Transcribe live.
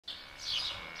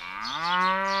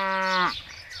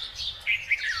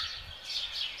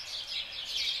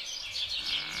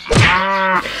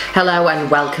Hello and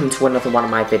welcome to another one of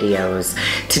my videos.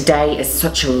 Today is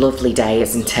such a lovely day,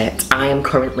 isn't it? I am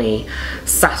currently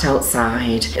sat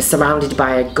outside, surrounded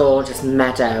by a gorgeous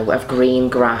meadow of green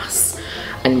grass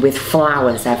and with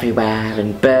flowers everywhere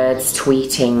and birds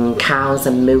tweeting, cows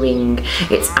are mooing.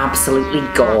 It's absolutely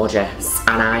gorgeous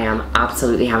and I am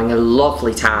absolutely having a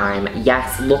lovely time.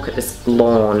 Yes, look at this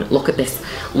lawn, look at this,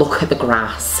 look at the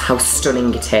grass, how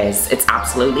stunning it is. It's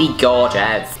absolutely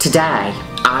gorgeous. Today,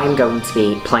 I'm going to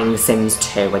be playing The Sims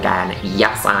 2 again.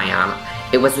 Yes, I am.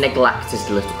 It was neglected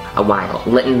a while.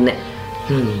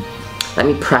 Let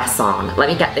me press on. Let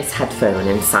me get this headphone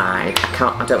inside.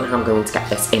 I don't know how I'm going to get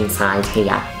this inside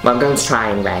here. Well, I'm going to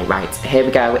try anyway. Right, here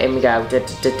we go, in we go. Oh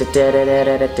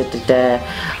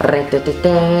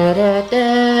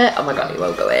my god, it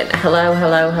won't go in. Hello,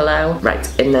 hello, hello.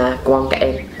 Right, in there. Go on, get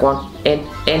in. Go on, in.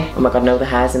 Oh my god, no, the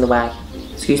hair's in the way.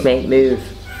 Excuse me, move.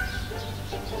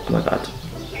 Oh my god.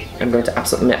 I'm going to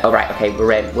absolutely... Oh right, okay,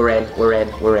 we're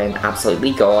in.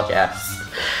 Absolutely gorgeous.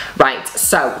 Right,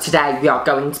 so today we are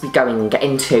going to be going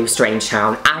into Strange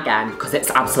Town again because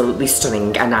it's absolutely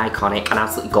stunning and iconic and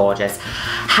absolutely gorgeous.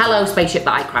 Hello, spaceship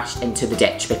that I crashed into the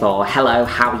ditch before. Hello,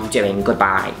 how are you doing?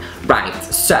 Goodbye. Right,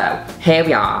 so here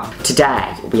we are.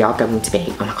 Today we are going to be...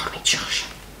 Oh my god, wait, shush.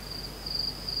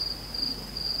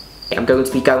 I'm going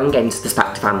to be going into the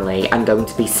Spectre family and going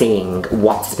to be seeing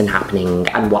what's been happening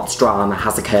and what drama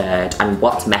has occurred and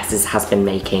what messes has been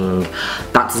making.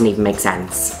 That doesn't even make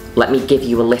sense. Let me give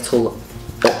you a little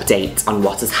update on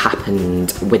what has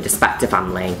happened with the Spectre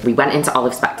family. We went into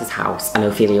Olive Specter's house and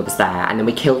Ophelia was there, and then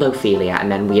we killed Ophelia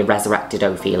and then we resurrected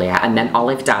Ophelia, and then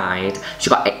Olive died,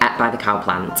 she got ate by the cow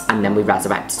plant, and then we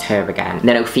resurrected her again. And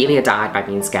then Ophelia died by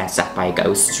being scared to death by a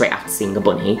ghost straight after seeing a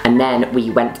bunny, and then we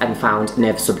went and found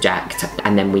Nervous Subject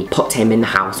and then we put him in the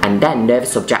house, and then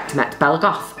Nervous Subject met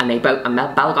Belagoth and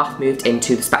Belagoth moved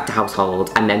into the Spectre household,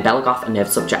 and then Belagoth and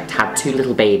Nervous Subject had two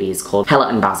little babies called Hella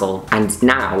and Basil, and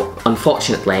now,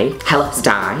 unfortunately, Hella's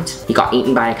died, he got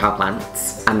eaten by a cow plant,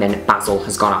 and then Basil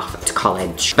has gone off to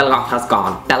college. Belagoth has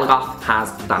gone. Belagoth has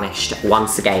vanished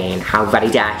once again. How very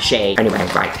dare she? Anyway,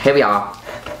 right, here we are.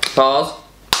 Pause.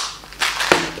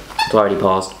 I've already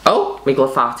paused. Oh, my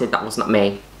glove farted, that was not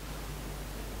me.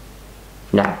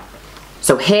 No.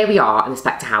 So here we are in the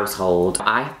Spectre household.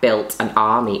 I have built an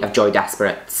army of Joy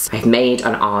Desperates. I've made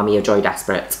an army of Joy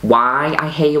Desperates. Why, I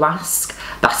hear you ask?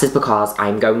 That is because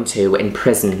I'm going to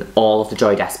imprison all of the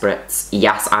Joy Desperates.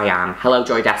 Yes, I am. Hello,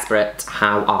 Joy Desperate.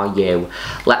 How are you?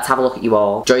 Let's have a look at you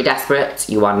all. Joy Desperate,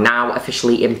 you are now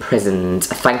officially imprisoned.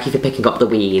 Thank you for picking up the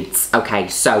weeds. Okay,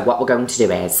 so what we're going to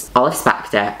do is, Olive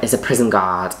Spectre is a prison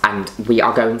guard and we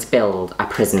are going to build a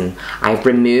prison. I've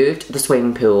removed the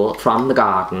swimming pool from the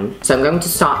garden, so I'm going to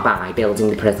start by building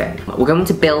the prison. We're going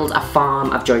to build a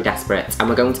farm of Joy Desperates and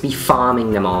we're going to be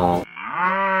farming them all.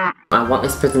 I want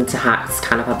this prison to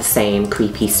kind of have the same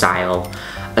creepy style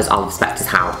as Olive Specter's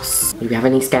house. Do we have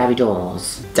any scary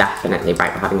doors? Definitely,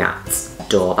 right, we're having that.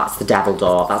 Door, that's the devil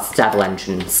door, that's the devil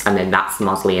entrance, and then that's the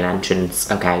mausoleum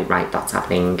entrance. Okay, right, that's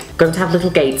happening. Going to have little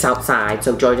gates outside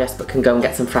so Joy Desperate can go and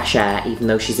get some fresh air even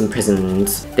though she's imprisoned.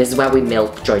 This is where we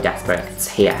milk Joy Desperate,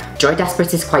 here. Joy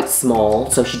Desperate is quite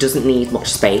small, so she doesn't need much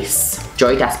space.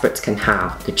 Joy Desperate can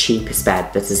have the cheapest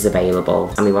bed that is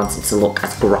available, and we want it to look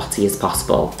as grotty as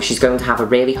possible. She's going to have a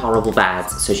really horrible bed,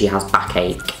 so she has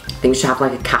backache. I think she should have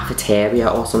like a cafeteria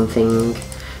or something.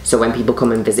 So when people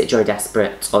come and visit Joy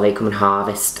Desperate, or they come and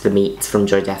harvest the meat from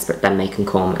Joy Desperate, then they can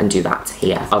come and do that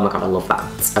here. Oh my god, I love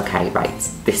that. Okay, right.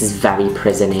 This is very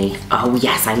prison-y. Oh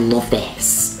yes, I love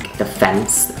this. The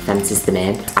fence is the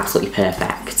name. Absolutely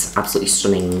perfect. Absolutely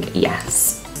stunning,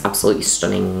 yes. Absolutely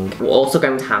stunning. We're also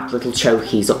going to have little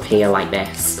chokies up here like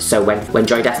this. So when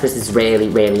Joy Desperate is really,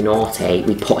 really naughty,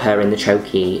 we put her in the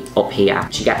chokey up here.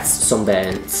 She gets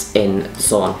sunburnt in the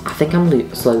sun. I think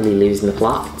I'm slowly losing the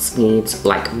plot. We need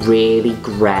like really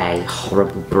grey,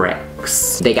 horrible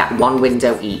bricks. They get one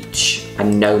window each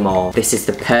and no more. This is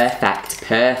the perfect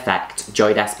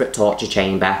Joy Desperate torture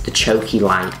chamber. The choky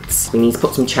lights. We need to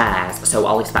put some chairs so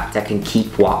Olive Spectre can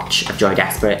keep watch of Joy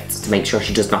Desperate to make sure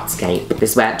she does not escape.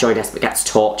 This is where Joy Desperate gets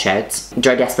tortured.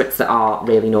 Joy Desperates that are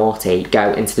really naughty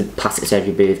go into the plastic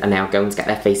surgery booth and they are going to get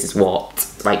their faces warped.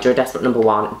 Right, Joy Desperate number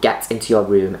 1, get into your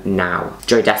room now.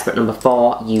 Joy Desperate number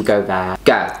 4, you go there.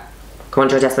 Go. Come on,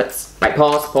 Joy Desperates. Right,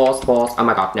 pause. Oh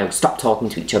my god, no, stop talking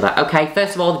to each other. Okay,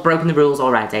 first of all, they've broken the rules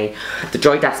already. The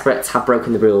Joy Desperates have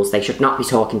broken the rules. They should not be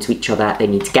talking to each other. They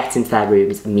need to get into their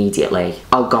rooms immediately.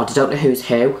 Oh god, I don't know who's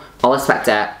who. Olive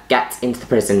Spectre, get into the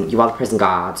prison. You are the prison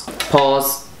guard.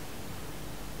 Pause.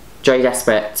 Joy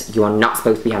Desperate, you are not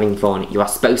supposed to be having fun. You are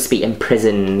supposed to be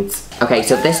imprisoned. Okay,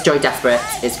 so this Joy Desperate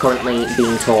is currently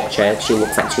being tortured. She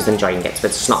looks like she's enjoying it, but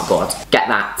it's just not good. Get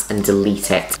that and delete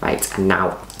it. Right, and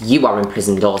now you are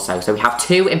imprisoned also. So we have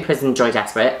 2 imprisoned Joy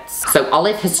Desperates. So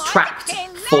Olive has trapped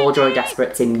 4 Joy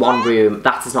Desperates in one room.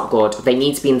 That is not good. They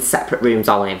need to be in separate rooms,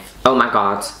 Olive. Oh my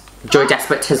god. Joy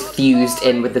Desperate has fused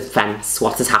in with the fence.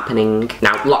 What is happening?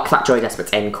 Now, lock that Joy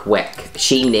Desperate in quick.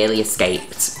 She nearly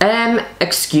escaped.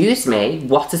 Excuse me,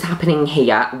 what is happening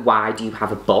here? Why do you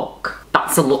have a book?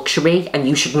 That's a luxury and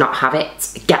you should not have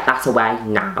it. Get that away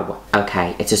now.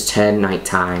 Okay, it has turned night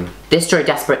time. This Joy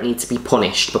Desperate needs to be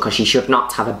punished because she should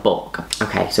not have a book.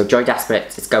 Okay, so Joy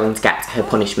Desperate is going to get her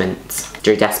punishment.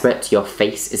 Joy Desperate, your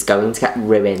face is going to get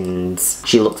ruined.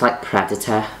 She looks like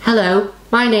Predator. Hello.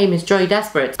 My name is Joy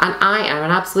Desperate, and I am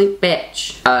an absolute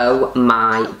bitch. Oh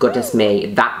my goodness me,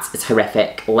 that is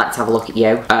horrific. Let's have a look at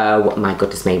you. Oh my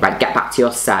goodness me. Right, get back to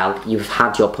your cell. You've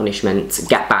had your punishment.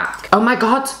 Get back. Oh my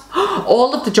god,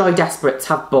 all of the Joy Desperates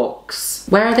have books.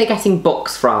 Where are they getting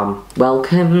books from?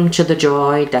 Welcome to the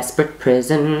Joy Desperate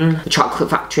prison. The chocolate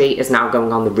factory is now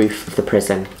going on the roof of the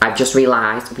prison. I've just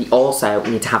realised we also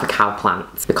need to have a cow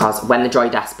plant, because when the Joy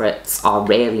Desperates are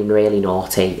really, really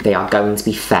naughty, they are going to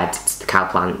be fed to the cow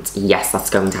plant. Yes,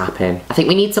 that's going to happen. I think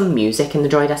we need some music in the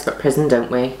Joy Desperate prison,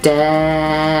 don't we?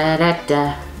 Da da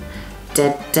da.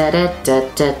 Da, da, da, da,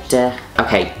 da, da.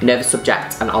 Okay, Nervous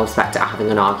Subject and Olive Specter are having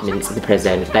an argument in the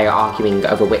prison. They are arguing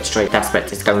over which Joy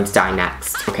Desperate is going to die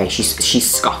next. Okay,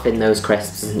 she's scoffing those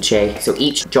crisps, isn't she? So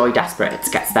each Joy Desperate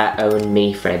gets their own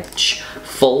mini fridge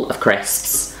full of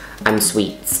crisps and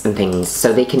sweets and things,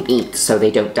 so they can eat so they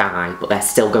don't die, but they're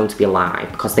still going to be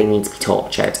alive because they need to be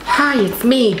tortured. Hi, it's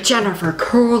me, Jennifer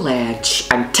Coolidge.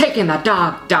 I'm taking the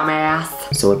dog,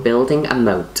 dumbass. So we're building a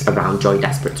moat around Joy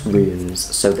Desperate's rooms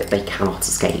so that they cannot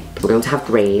escape. We're going to have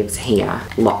graves here,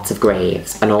 lots of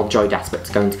graves, and all Joy Desperates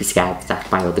are going to be scared to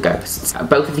death by other ghosts.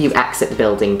 Both of you exit the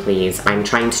building, please. I'm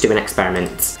trying to do an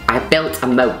experiment. I have built a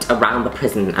moat around the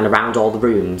prison and around all the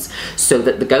rooms so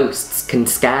that the ghosts can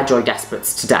scare Joy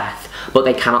Desperates to death, but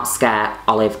they cannot scare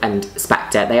Olive and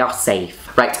Spectre. They are safe.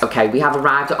 Right, okay, we have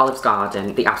arrived at Olive's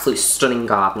garden, the absolute stunning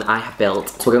garden I have built.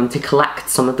 So we're going to collect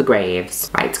some of the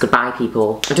graves. Right, goodbye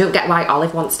people. I don't get why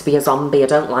Olive wants to be a zombie, I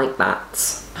don't like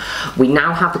that. We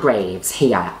now have the graves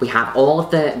here. We have all of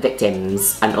the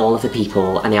victims and all of the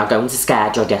people, and they are going to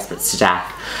scare Joy Desperates to death.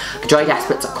 The Joy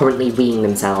Desperates are currently weeing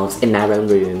themselves in their own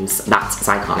rooms. That's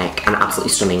iconic and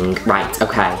absolutely stunning. Right,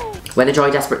 okay. When the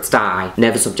Joy Desperates die,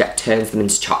 Nervous Subject turns them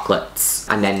into chocolates,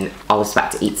 and then Olive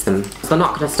Specter eats them. So they're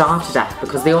not going to starve to death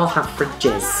because they all have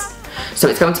fridges. So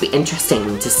it's going to be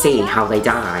interesting to see how they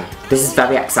die. This is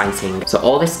very exciting. So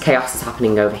all this chaos is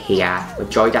happening over here, where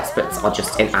Joy Desperates are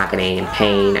just in agony and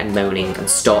pain and moaning and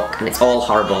stuck, and it's all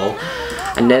horrible.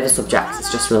 And Nervous Subject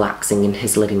is just relaxing in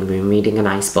his living room, reading a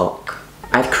nice book.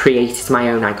 I've created my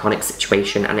own iconic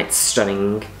situation and it's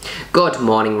stunning. Good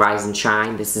morning, rise and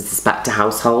shine. This is the Spectre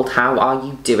household. How are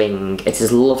you doing? It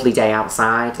is a lovely day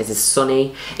outside. It is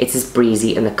sunny, it is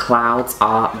breezy, and the clouds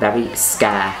are very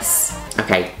scarce.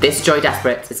 Okay, this Joy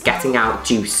Desperate is getting out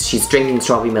juice. She's drinking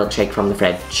strawberry milkshake from the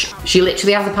fridge. She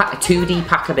literally has a 2D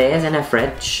pack of beers in her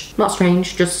fridge. Not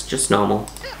strange, just normal.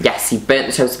 Yes, you burnt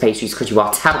the toasted pastries because you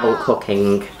are terrible at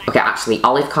cooking. Okay, actually,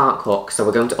 Olive can't cook, so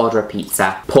we're going to order a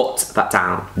pizza. Put that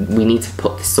down. We need to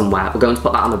put this somewhere. We're going to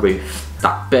put that on the roof.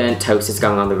 That burnt toast is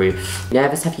going on the roof.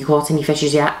 Nervous, have you caught any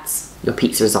fishes yet? Your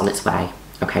pizza is on its way.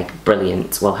 Okay,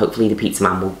 brilliant. Well, hopefully the pizza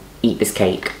man will eat this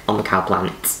cake on the cow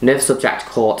plant. Nervous Subject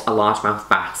caught a largemouth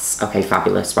bass. Okay,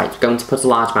 fabulous. Right, we're going to put a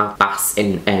largemouth bass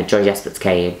in Joy Desperate's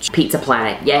cage. Pizza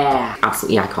Planet, yeah!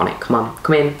 Absolutely iconic. Come on,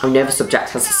 come in. Our Nervous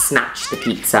Subject has snatched the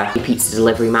pizza. The pizza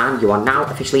delivery man, you are now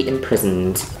officially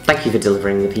imprisoned. Thank you for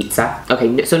delivering the pizza.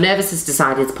 Okay, so Nervous has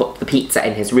decided to put the pizza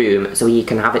in his room so he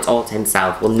can have it all to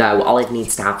himself. Well, no, Olive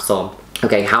needs to have some.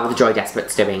 Okay, how are the Joy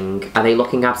Desperates doing? Are they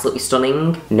looking absolutely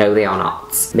stunning? No, they are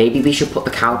not. Maybe we should put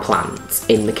the cow plant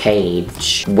in the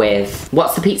cage with...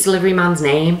 What's the pizza delivery man's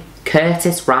name?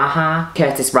 Curtis Raha.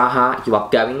 Curtis Raha, you are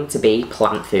going to be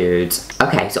plant food.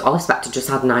 Okay, so Olive Specter just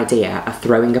had an idea of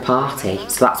throwing a party.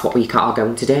 So that's what we are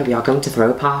going to do. We are going to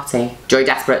throw a party. Joy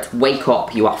Desperate, wake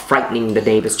up. You are frightening the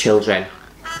neighbour's children.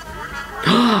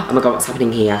 Oh my god, what's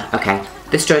happening here? Okay.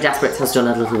 This Joy Desperate has done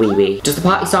a little wee-wee. Does the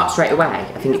party start straight away?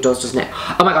 I think it does, doesn't it?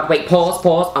 Oh my god, wait, pause.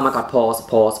 Oh my god, pause.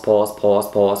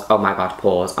 Oh my god,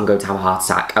 pause. I'm going to have a heart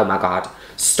attack. Oh my god,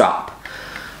 stop.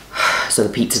 So the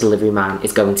pizza delivery man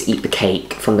is going to eat the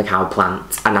cake from the cow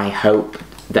plant, and I hope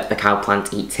that the cow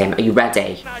plant eats him. Are you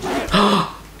ready?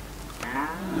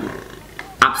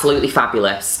 Absolutely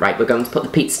fabulous. Right, we're going to put the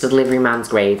pizza delivery man's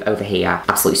grave over here.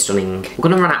 Absolutely stunning. We're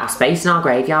gonna run out of space in our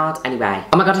graveyard anyway.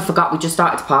 Oh my god, I forgot we just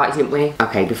started the party, didn't we?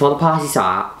 Okay, before the party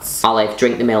starts, Olive,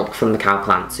 drink the milk from the cow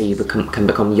plant so you can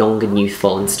become young and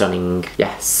youthful and stunning.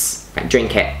 Yes. Right,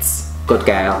 drink it. Good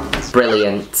girl.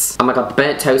 Brilliant. Oh my god, the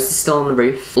burnt toast is still on the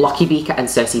roof. Lockie Beaker and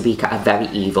Cersei Beaker are very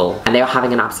evil, and they are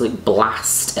having an absolute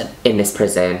blast in this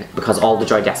prison because all the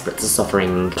Joy Desperates are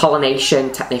suffering.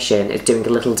 Pollination Technician is doing a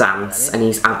little dance, and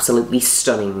he's absolutely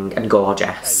stunning and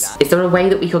gorgeous. Is there a way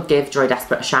that we could give Joy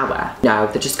Desperate a shower? No,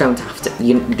 they're just going to have to.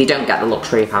 They don't get the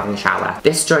luxury of having a shower.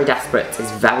 This Joy Desperate is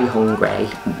very hungry.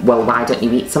 Well, why don't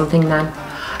you eat something then?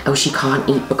 Oh, she can't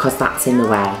eat because that's in the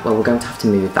way. Well, we're going to have to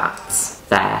move that.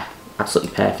 There.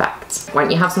 Absolutely perfect. Why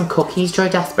don't you have some cookies, Joy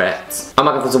Desperate? Oh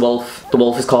my god, there's a wolf. The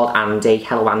wolf is called Andy.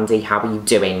 Hello, Andy. How are you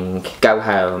doing? Go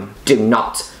home. Do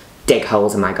not dig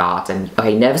holes in my garden.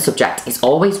 Okay, nervous subject is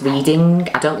always reading.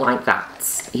 I don't like that.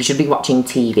 He should be watching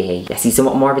TV. Yes, he's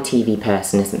somewhat more of a TV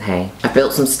person, isn't he? I've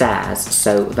built some stairs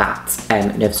so that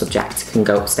nervous subject can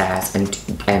go upstairs and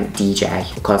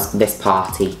DJ because this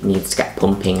party needs to get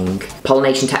pumping.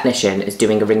 Pollination Technician is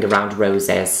doing a ring around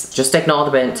roses. Just ignore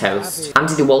the burnt toast.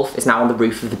 Andy the wolf is now on the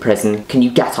roof of the prison. Can you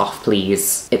get off,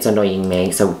 please? It's annoying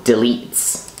me, so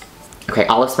delete. Okay,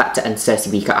 Olive Specter and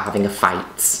Cersei Beaker are having a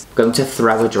fight. I'm going to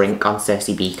throw a drink on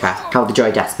Cersei Beaker. How are the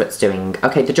Joy Desperates doing?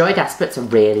 Okay, the Joy Desperates are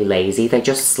really lazy. They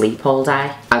just sleep all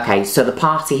day. Okay, so the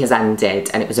party has ended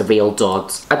and it was a real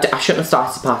dud. I shouldn't have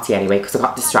started the party anyway because I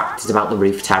got distracted about the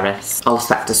roof terrace. Olive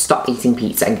Specter, stop eating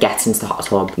pizza and get into the hot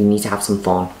tub. You need to have some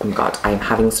fun. Oh my god, I am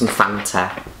having some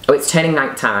Fanta. Oh, it's turning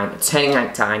night time. It's turning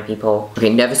night time, people.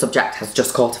 Okay, nervous subject has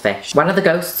just caught a fish. When are the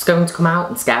ghosts going to come out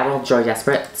and scare all the Joy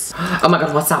Desperates? Oh my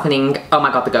god, what's happening? Oh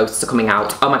my god, the ghosts are coming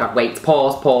out. Oh my god, wait,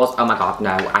 pause. Oh my god, no,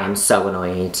 I am so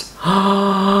annoyed.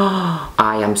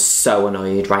 I am so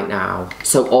annoyed right now.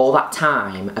 So all that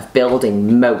time of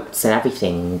building moats and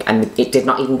everything, and it did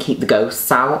not even keep the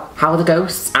ghosts out. How are the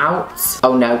ghosts out?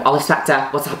 Oh no, Olive Specter,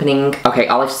 what's happening? Okay,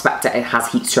 Olive Specter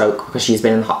has heat stroke because she's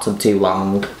been in the hot tub too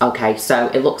long. Okay, so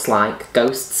it looks like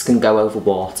ghosts can go over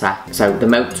water. So the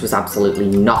moat was absolutely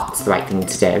not the right thing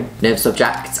to do. Nerve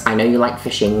subject, I know you like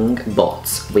fishing,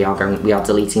 but we are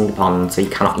deleting the pond, so you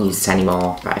cannot use it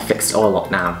anymore. Right, I fixed it all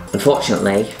up now.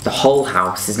 Unfortunately, the whole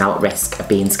house is now at risk of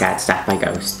being scared to death by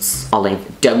ghosts.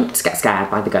 Olive, don't get scared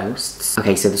by the ghosts.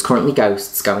 Okay, so there's currently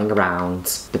ghosts going around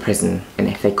the prison, and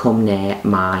if they come near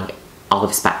my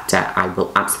Olive Specter, I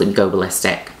will absolutely go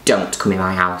ballistic. Don't come in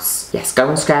my house. Yes, go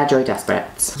and scare Joy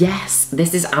Desperate. Yes,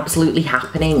 this is absolutely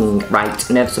happening. Right,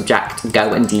 nerve subject,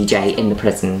 go and DJ in the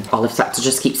prison. Olive Specter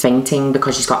just keeps fainting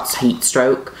because she's got heat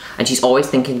stroke and she's always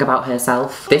thinking about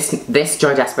herself. This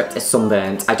Joy Desperate is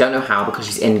sunburned. I don't know how because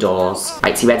she's indoors.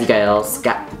 Right, you ready girls?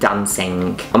 Get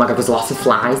dancing. Oh my god, there's lots of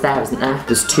flies there, isn't there?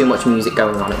 There's too much music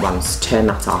going on at once. Turn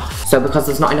that off. So because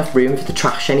there's not enough room for the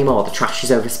trash anymore, the trash is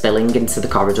overspilling into the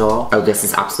corridor. Oh, this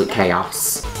is absolute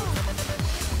chaos.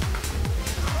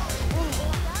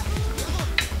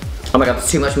 Oh my god,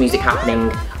 there's too much music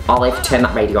happening. Olive, turn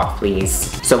that radio off, please.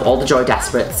 So all the Joy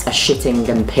Desperates are shitting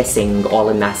and pissing all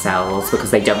in their cells because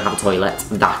they don't have a toilet.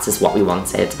 That is what we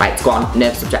wanted. Right, go on,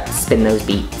 nerve subject, spin those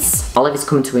beats. Olive has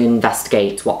come to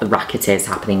investigate what the racket is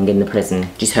happening in the prison.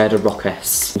 She's heard a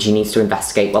ruckus. She needs to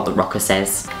investigate what the ruckus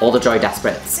is. All the Joy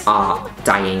Desperates are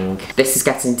dying. This is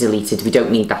getting deleted. We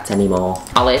don't need that anymore.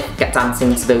 Olive, get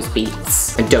dancing to those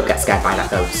beats and don't get scared by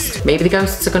that ghost. Maybe the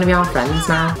ghosts are going to be our friends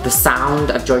now. The sound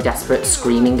of Joy Desperate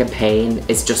screaming in pain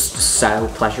is just so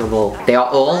pleasurable. They are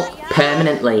all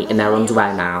permanently in their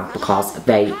underwear now because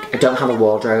they don't have a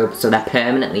wardrobe, so they're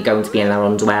permanently going to be in their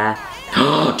underwear.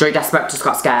 Joy Desperate just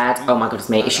got scared. Oh my goodness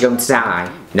me, is she going to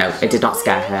die? No, it did not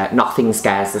scare her. Nothing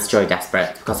scares this Joy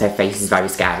Desperate because her face is very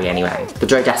scary anyway. The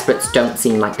Joy Desperates don't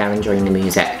seem like they're enjoying the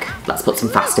music. Let's put some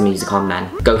faster music on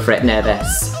then. Go for it,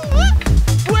 nervous.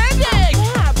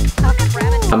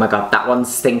 Oh my god, that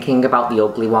one's thinking about the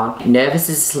ugly one. Nervous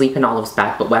is asleep in Olive's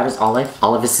bed, but where is Olive?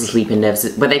 Olive is asleep in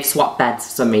Nervous. But they've swapped beds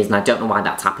for some reason. I don't know why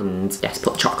that's happened. Yes,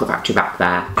 put the chocolate factory back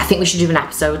there. I think we should do an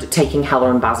episode taking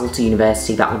Hella and Basil to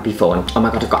university. That would be fun. Oh my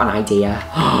god, I've got an idea.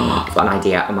 I've got an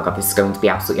idea. Oh my god, this is going to be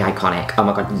absolutely iconic. Oh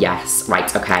my god, yes.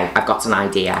 Right, okay, I've got an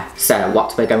idea. So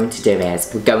what we're going to do is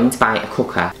we're going to buy a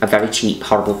cooker, a very cheap,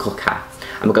 horrible cooker.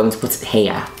 And we're going to put it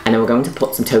here, and then we're going to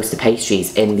put some toaster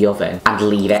pastries in the oven and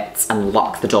leave it and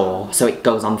lock the door so it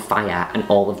goes on fire and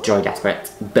all of Joy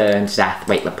Desperate burn to death.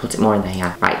 Wait, let's put it more in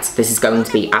there. Right, this is going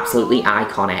to be absolutely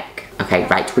iconic. Okay,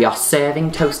 right, we are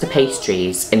serving toaster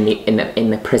pastries in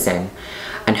the prison,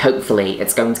 and hopefully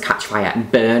it's going to catch fire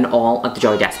and burn all of the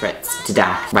Joy Desperates to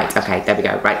death. Right, okay, there we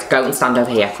go. Right, go and stand over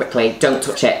here quickly. Don't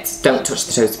touch it. Don't touch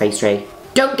the toaster pastry.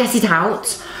 Don't get it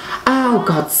out. Oh,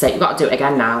 God's sake, you've got to do it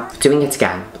again now. Doing it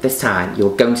again, but this time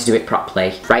you're going to do it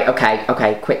properly. Right,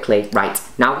 okay, quickly. Right,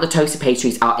 now that the toasted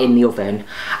pastries are in the oven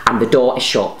and the door is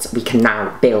shut, we can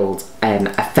now build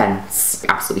a fence.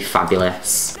 Absolutely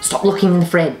fabulous. Stop looking in the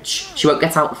fridge. She won't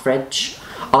get out the fridge.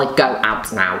 Olive, go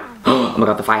out now. Oh my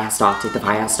God, the fire has started, the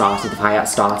fire has started, the fire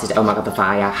has started. Oh my God, the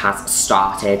fire has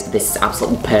started. This is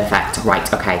absolutely perfect.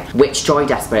 Right, okay. Which Joy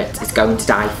Desperate is going to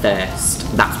die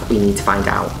first? That's what we need to find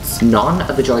out. None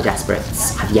of the Joy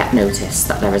Desperates have yet noticed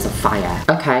that there is a fire.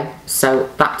 Okay, so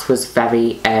that was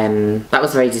very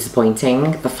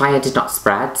disappointing. The fire did not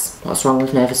spread. What's wrong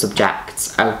with Nervous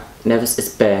Subject? Oh, Nervous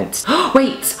is burnt.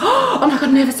 Wait! Oh my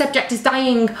God, Nervous Subject is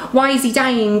dying. Why is he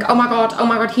dying? Oh my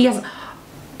God, he has...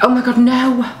 Oh my God,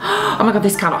 no. Oh my God,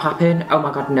 this cannot happen. Oh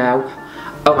my God, no.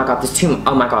 Oh my God, there's too much.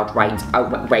 Oh my God, right.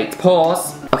 Oh, wait,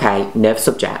 pause. Okay, Nervous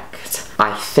Subject,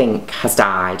 I think, has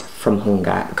died from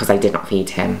hunger because I did not feed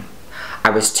him.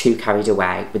 I was too carried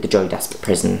away with the Joy Desperate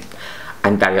prison.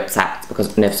 I'm very upset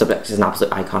because Nervous Subject is an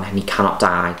absolute icon and he cannot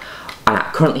die. And I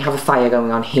currently have a fire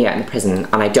going on here in the prison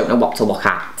and I don't know what to look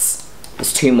at.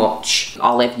 There's too much.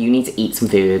 Olive, you need to eat some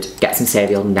food. Get some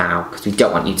cereal now, because we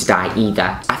don't want you to die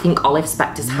either. I think Olive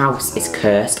Specter's house is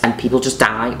cursed and people just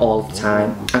die all the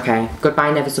time. Okay,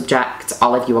 goodbye Nervous Subject.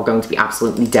 Olive, you are going to be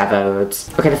absolutely devoured.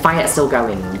 Okay, the fire is still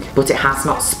going, but it has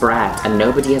not spread and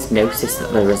nobody has noticed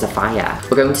that there is a fire.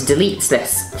 We're going to delete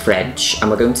this fridge and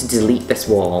we're going to delete this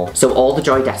wall. So all the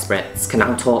Joy Desperates can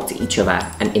now talk to each other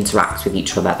and interact with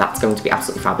each other. That's going to be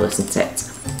absolutely fabulous, isn't it?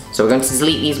 So we're going to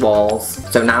delete these walls.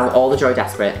 So now all the Joy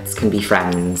Desperates can be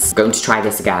friends. We're going to try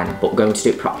this again, but we're going to do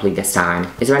it properly this time.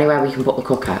 Is there anywhere we can put the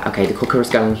cooker? Okay, the cooker is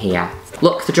going here.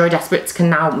 Look, the Joy Desperates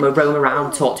can now roam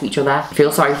around, talk to each other. I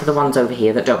feel sorry for the ones over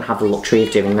here that don't have the luxury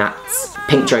of doing that.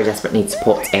 Pink Joy Desperate needs to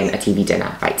put in a TV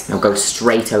dinner. Right, now go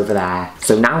straight over there.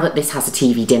 So now that this has a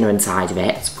TV dinner inside of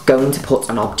it, we're going to put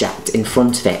an object in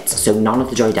front of it so none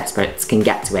of the Joy Desperates can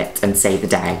get to it and save the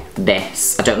day.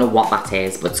 This, I don't know what that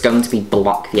is, but it's going to be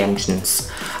block the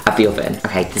entrance of the oven.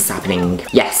 Okay, this is happening.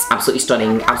 Yes, absolutely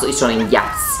stunning,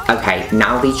 yes. Okay,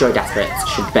 now these Joy Desperates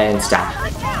should burn to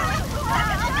death.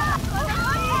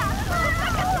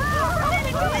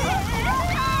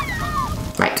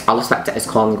 Right, Olive Specter is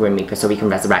calling the Grim Reaper so we can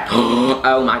resurrect.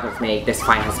 Oh my God, me, this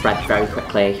fire has spread very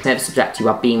quickly. Nervous Subject, you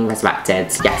are being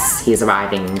resurrected. Yes, he is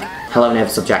arriving. Hello,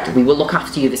 Nervous Subject. We will look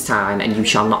after you this time and you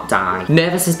shall not die.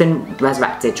 Nervous has been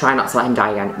resurrected. Try not to let him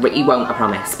die again. He won't, I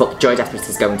promise. But Joy Desperate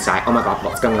is going to die. Oh my God,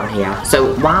 what's going on here?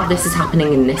 So while this is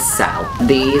happening in this cell,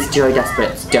 these Joy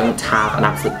Desperates don't have an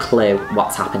absolute clue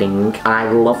what's happening. And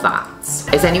I love that.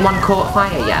 Is anyone caught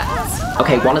fire yet?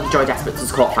 Okay, one of the Joy Desperates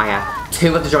has caught fire.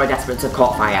 Two of the Joy Desperates have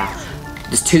caught fire.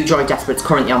 There's 2 Joy Desperates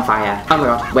currently on fire. Oh my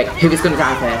God, wait, who is going to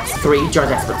die first? 3 Joy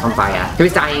Desperates on fire. Who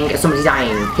is dying? Is somebody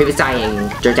dying? Who is dying?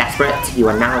 Joy Desperate, you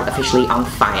are now officially on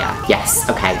fire. Yes,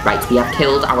 okay, right, we have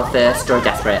killed our first Joy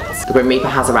Desperate. The Grim Reaper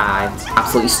has arrived.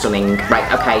 Absolutely stunning. Right,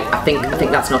 okay, I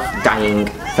think that's enough dying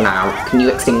for now. Can you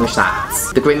extinguish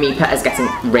that? The Grim Reaper is getting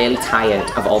really tired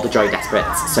of all the Joy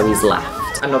Desperates, so he's left.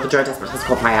 Another Joy Desperate has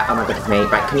caught fire. Oh my goodness me.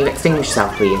 Right, can you extinguish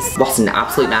yourself, please? What an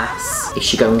absolute mess. Is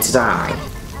she going to die?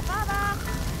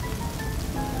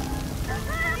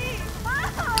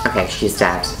 Okay, she's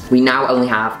dead. We now only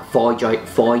have 4 Joy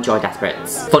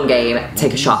Desperates. Fun game,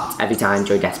 take a shot every time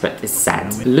Joy Desperate is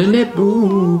said.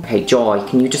 Okay, Joy,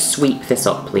 can you just sweep this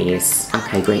up, please?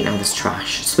 Okay, great, now there's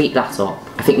trash. Sweep that up.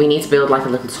 I think we need to build like a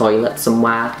little toilet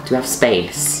somewhere. Do we have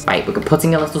space? Right, we're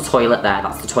putting a little toilet there.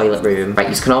 That's the toilet room. Right,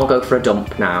 you can all go for a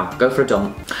dump now. Go for a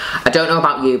dump. I don't know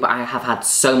about you, but I have had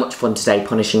so much fun today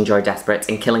punishing Joy Desperates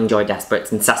and killing Joy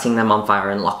Desperates and setting them on fire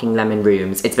and locking them in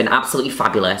rooms. It's been absolutely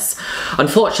fabulous.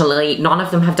 Unfortunately, none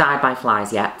of them have died by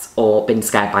flies yet, or been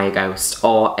scared by a ghost,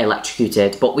 or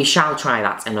electrocuted, but we shall try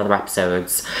that in other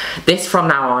episodes. This, from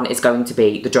now on, is going to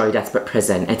be the Joy Desperate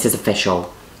prison. It is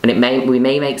official. And we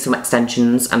may make some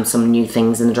extensions and some new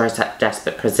things in the Joy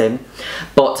Desperate prison.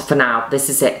 But for now, this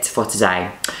is it for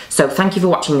today. So thank you for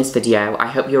watching this video. I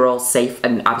hope you're all safe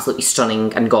and absolutely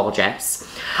stunning and gorgeous.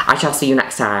 I shall see you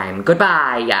next time.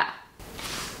 Goodbye.